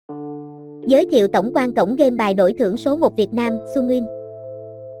Giới thiệu tổng quan cổng game bài đổi thưởng số 1 Việt Nam, Sunwin.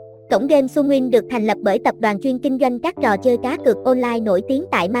 Cổng game Sunwin được thành lập bởi tập đoàn chuyên kinh doanh các trò chơi cá cược online nổi tiếng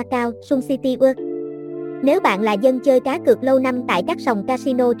tại Macau, Sun City World. Nếu bạn là dân chơi cá cược lâu năm tại các sòng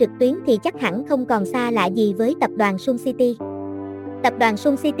casino trực tuyến thì chắc hẳn không còn xa lạ gì với tập đoàn Sun City. Tập đoàn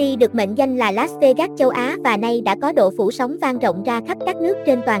Sun City được mệnh danh là Las Vegas châu Á và nay đã có độ phủ sóng vang rộng ra khắp các nước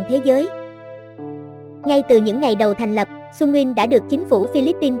trên toàn thế giới. Ngay từ những ngày đầu thành lập, Sunwin đã được chính phủ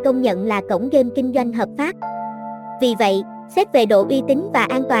Philippines công nhận là cổng game kinh doanh hợp pháp. Vì vậy, xét về độ uy tín và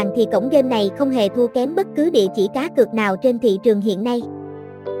an toàn thì cổng game này không hề thua kém bất cứ địa chỉ cá cược nào trên thị trường hiện nay.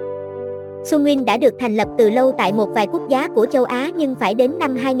 Sunwin đã được thành lập từ lâu tại một vài quốc gia của châu Á nhưng phải đến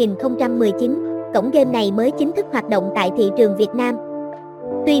năm 2019, cổng game này mới chính thức hoạt động tại thị trường Việt Nam.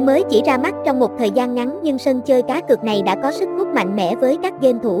 Tuy mới chỉ ra mắt trong một thời gian ngắn nhưng sân chơi cá cược này đã có sức hút mạnh mẽ với các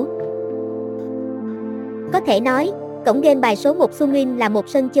game thủ. Có thể nói, cổng game bài số 1 Sunwin là một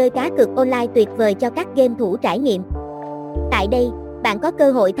sân chơi cá cược online tuyệt vời cho các game thủ trải nghiệm. Tại đây, bạn có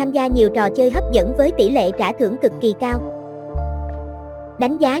cơ hội tham gia nhiều trò chơi hấp dẫn với tỷ lệ trả thưởng cực kỳ cao.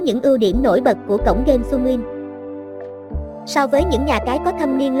 Đánh giá những ưu điểm nổi bật của cổng game Sunwin. So với những nhà cái có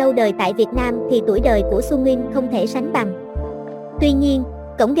thâm niên lâu đời tại Việt Nam thì tuổi đời của Sunwin không thể sánh bằng. Tuy nhiên,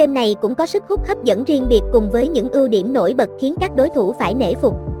 cổng game này cũng có sức hút hấp dẫn riêng biệt cùng với những ưu điểm nổi bật khiến các đối thủ phải nể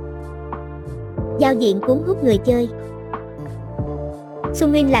phục. Giao diện cuốn hút người chơi.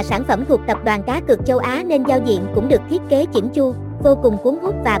 Sunwin là sản phẩm thuộc tập đoàn cá cược châu Á nên giao diện cũng được thiết kế chỉnh chu, vô cùng cuốn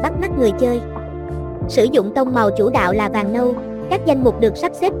hút và bắt mắt người chơi. Sử dụng tông màu chủ đạo là vàng nâu, các danh mục được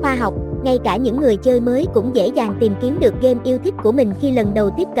sắp xếp khoa học, ngay cả những người chơi mới cũng dễ dàng tìm kiếm được game yêu thích của mình khi lần đầu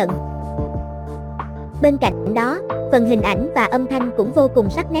tiếp cận. Bên cạnh đó, phần hình ảnh và âm thanh cũng vô cùng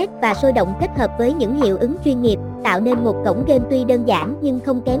sắc nét và sôi động kết hợp với những hiệu ứng chuyên nghiệp, tạo nên một cổng game tuy đơn giản nhưng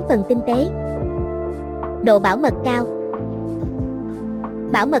không kém phần tinh tế. Độ bảo mật cao.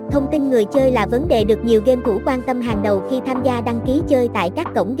 Bảo mật thông tin người chơi là vấn đề được nhiều game thủ quan tâm hàng đầu khi tham gia đăng ký chơi tại các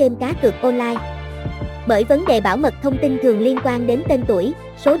cổng game cá cược online. Bởi vấn đề bảo mật thông tin thường liên quan đến tên tuổi,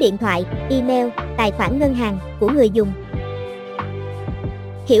 số điện thoại, email, tài khoản ngân hàng của người dùng.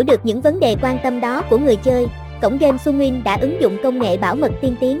 Hiểu được những vấn đề quan tâm đó của người chơi, cổng game Sunwin đã ứng dụng công nghệ bảo mật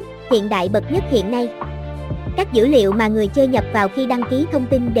tiên tiến, hiện đại bậc nhất hiện nay. Các dữ liệu mà người chơi nhập vào khi đăng ký thông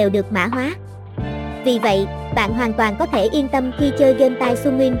tin đều được mã hóa. Vì vậy, bạn hoàn toàn có thể yên tâm khi chơi game tại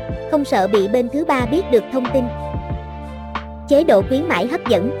Sunwin, không sợ bị bên thứ ba biết được thông tin. Chế độ khuyến mãi hấp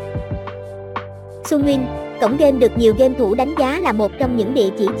dẫn. Sunwin, cổng game được nhiều game thủ đánh giá là một trong những địa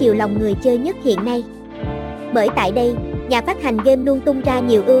chỉ chiều lòng người chơi nhất hiện nay. Bởi tại đây, nhà phát hành game luôn tung ra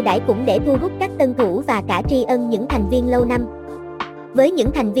nhiều ưu đãi cũng để thu hút các tân thủ và cả tri ân những thành viên lâu năm. Với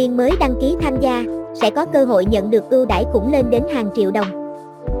những thành viên mới đăng ký tham gia, sẽ có cơ hội nhận được ưu đãi cũng lên đến hàng triệu đồng.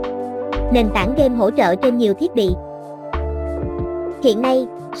 Nền tảng game hỗ trợ trên nhiều thiết bị. Hiện nay,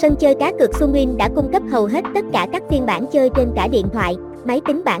 sân chơi cá cược Sunwin đã cung cấp hầu hết tất cả các phiên bản chơi trên cả điện thoại, máy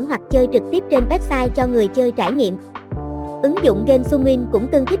tính bảng hoặc chơi trực tiếp trên website cho người chơi trải nghiệm. Ứng dụng game Sunwin cũng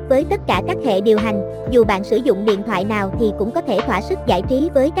tương thích với tất cả các hệ điều hành, dù bạn sử dụng điện thoại nào thì cũng có thể thỏa sức giải trí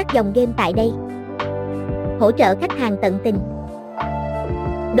với các dòng game tại đây. Hỗ trợ khách hàng tận tình.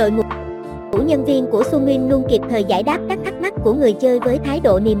 Đội ngũ nhân viên của Sunwin luôn kịp thời giải đáp các thắc mắc của người chơi với thái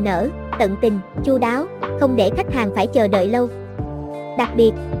độ niềm nở, tận tình, chu đáo, không để khách hàng phải chờ đợi lâu. Đặc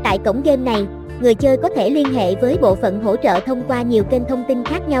biệt, tại cổng game này, người chơi có thể liên hệ với bộ phận hỗ trợ thông qua nhiều kênh thông tin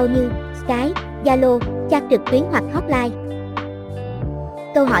khác nhau như Skype, Zalo, chat trực tuyến hoặc hotline.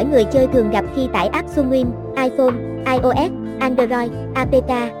 Câu hỏi người chơi thường gặp khi tải app Sunwin, iPhone, iOS, Android,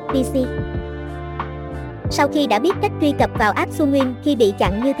 APK, PC. Sau khi đã biết cách truy cập vào app Sunwin khi bị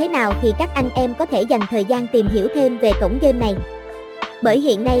chặn như thế nào thì các anh em có thể dành thời gian tìm hiểu thêm về cổng game này. Bởi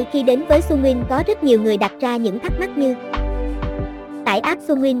hiện nay khi đến với Sunwin có rất nhiều người đặt ra những thắc mắc như: tải app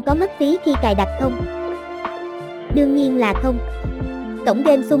Sunwin có mất phí khi cài đặt không? Đương nhiên là không. Cổng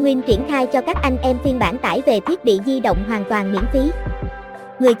game Sunwin triển khai cho các anh em phiên bản tải về thiết bị di động hoàn toàn miễn phí.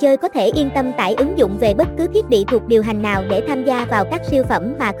 Người chơi có thể yên tâm tải ứng dụng về bất cứ thiết bị thuộc điều hành nào để tham gia vào các siêu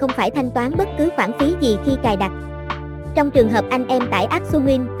phẩm mà không phải thanh toán bất cứ khoản phí gì khi cài đặt. Trong trường hợp anh em tải app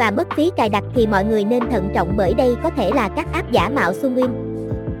Sunwin và mất phí cài đặt thì mọi người nên thận trọng bởi đây có thể là các app giả mạo Sunwin.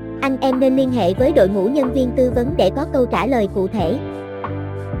 Anh em nên liên hệ với đội ngũ nhân viên tư vấn để có câu trả lời cụ thể.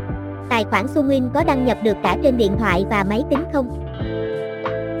 Tài khoản Sunwin có đăng nhập được cả trên điện thoại và máy tính không?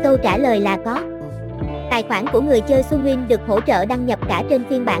 Câu trả lời là có. Tài khoản của người chơi Sunwin được hỗ trợ đăng nhập cả trên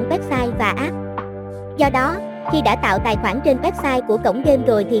phiên bản website và app. Do đó, khi đã tạo tài khoản trên website của cổng game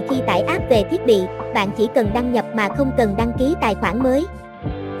rồi thì khi tải app về thiết bị, bạn chỉ cần đăng nhập mà không cần đăng ký tài khoản mới.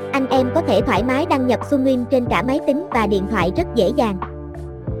 Anh em có thể thoải mái đăng nhập Sunwin trên cả máy tính và điện thoại rất dễ dàng.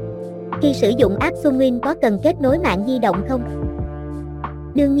 Khi sử dụng app Sunwin có cần kết nối mạng di động không?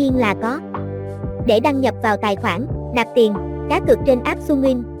 Đương nhiên là có. Để đăng nhập vào tài khoản, nạp tiền, cá cược trên app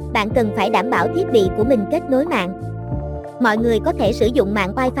Sunwin, bạn cần phải đảm bảo thiết bị của mình kết nối mạng. Mọi người có thể sử dụng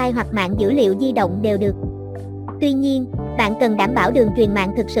mạng Wi-Fi hoặc mạng dữ liệu di động đều được. Tuy nhiên, bạn cần đảm bảo đường truyền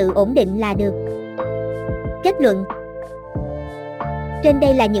mạng thực sự ổn định là được. Kết luận. Trên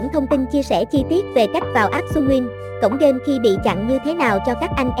đây là những thông tin chia sẻ chi tiết về cách vào app Sunwin, cổng game khi bị chặn như thế nào cho các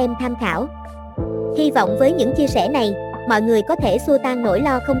anh em tham khảo. Hy vọng với những chia sẻ này, mọi người có thể xua tan nỗi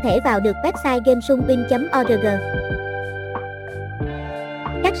lo không thể vào được website gamesunwin.org.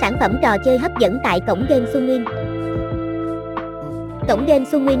 Các sản phẩm trò chơi hấp dẫn tại cổng game Sunwin. Cổng game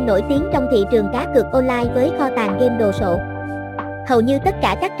Sunwin nổi tiếng trong thị trường cá cược online với kho tàng game đồ sộ. Hầu như tất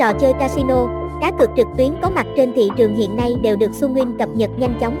cả các trò chơi casino, cá cược trực tuyến có mặt trên thị trường hiện nay đều được Sunwin cập nhật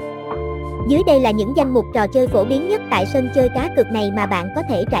nhanh chóng. Dưới đây là những danh mục trò chơi phổ biến nhất tại sân chơi cá cược này mà bạn có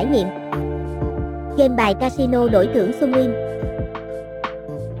thể trải nghiệm. Game bài casino đổi thưởng Sunwin.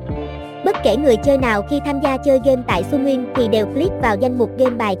 Bất kể người chơi nào khi tham gia chơi game tại Sunwin thì đều click vào danh mục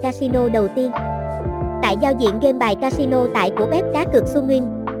game bài casino đầu tiên. Tại giao diện game bài casino tại của web cá cược Sunwin,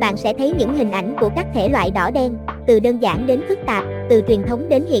 bạn sẽ thấy những hình ảnh của các thể loại đỏ đen, từ đơn giản đến phức tạp, từ truyền thống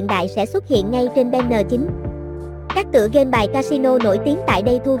đến hiện đại sẽ xuất hiện ngay trên banner chính. Các tựa game bài casino nổi tiếng tại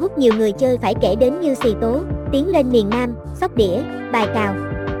đây thu hút nhiều người chơi phải kể đến như xì tố, tiến lên miền Nam, sóc đĩa, bài cào.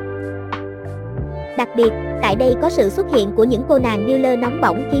 Đặc biệt, tại đây có sự xuất hiện của những cô nàng dealer nóng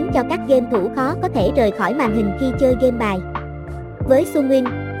bỏng khiến cho các game thủ khó có thể rời khỏi màn hình khi chơi game bài. Với Sunwin,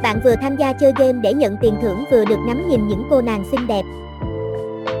 bạn vừa tham gia chơi game để nhận tiền thưởng vừa được ngắm nhìn những cô nàng xinh đẹp.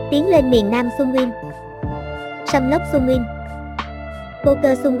 Tiến lên miền Nam Sunwin, Sâm Lốc Sunwin,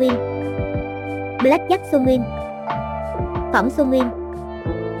 Poker Sunwin, Blackjack Sunwin, Phỏng Sunwin,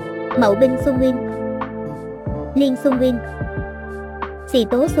 Mậu Binh Sunwin, Liên Sunwin, Xì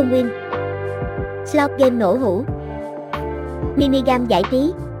tố Sunwin, Slot game nổ hũ, Minigame giải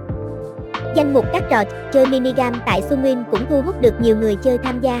trí. Danh mục các trò chơi minigame tại Sunwin cũng thu hút được nhiều người chơi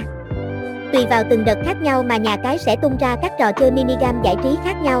tham gia. Tùy vào từng đợt khác nhau mà nhà cái sẽ tung ra các trò chơi minigame giải trí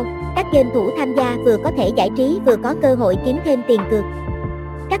khác nhau. Các game thủ tham gia vừa có thể giải trí vừa có cơ hội kiếm thêm tiền cược.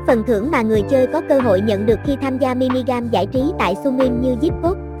 Các phần thưởng mà người chơi có cơ hội nhận được khi tham gia minigame giải trí tại Sunwin như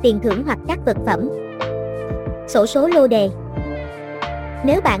jackpot, tiền thưởng hoặc các vật phẩm. Xổ số lô đề.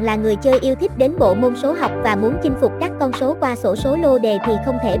 Nếu bạn là người chơi yêu thích đến bộ môn số học và muốn chinh phục các con số qua xổ số lô đề thì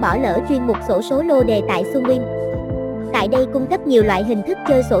không thể bỏ lỡ chuyên mục xổ số lô đề tại Sunwin. Tại đây cung cấp nhiều loại hình thức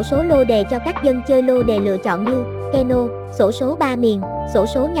chơi xổ số lô đề cho các dân chơi lô đề lựa chọn như keno, xổ số 3 miền, xổ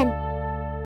số nhanh.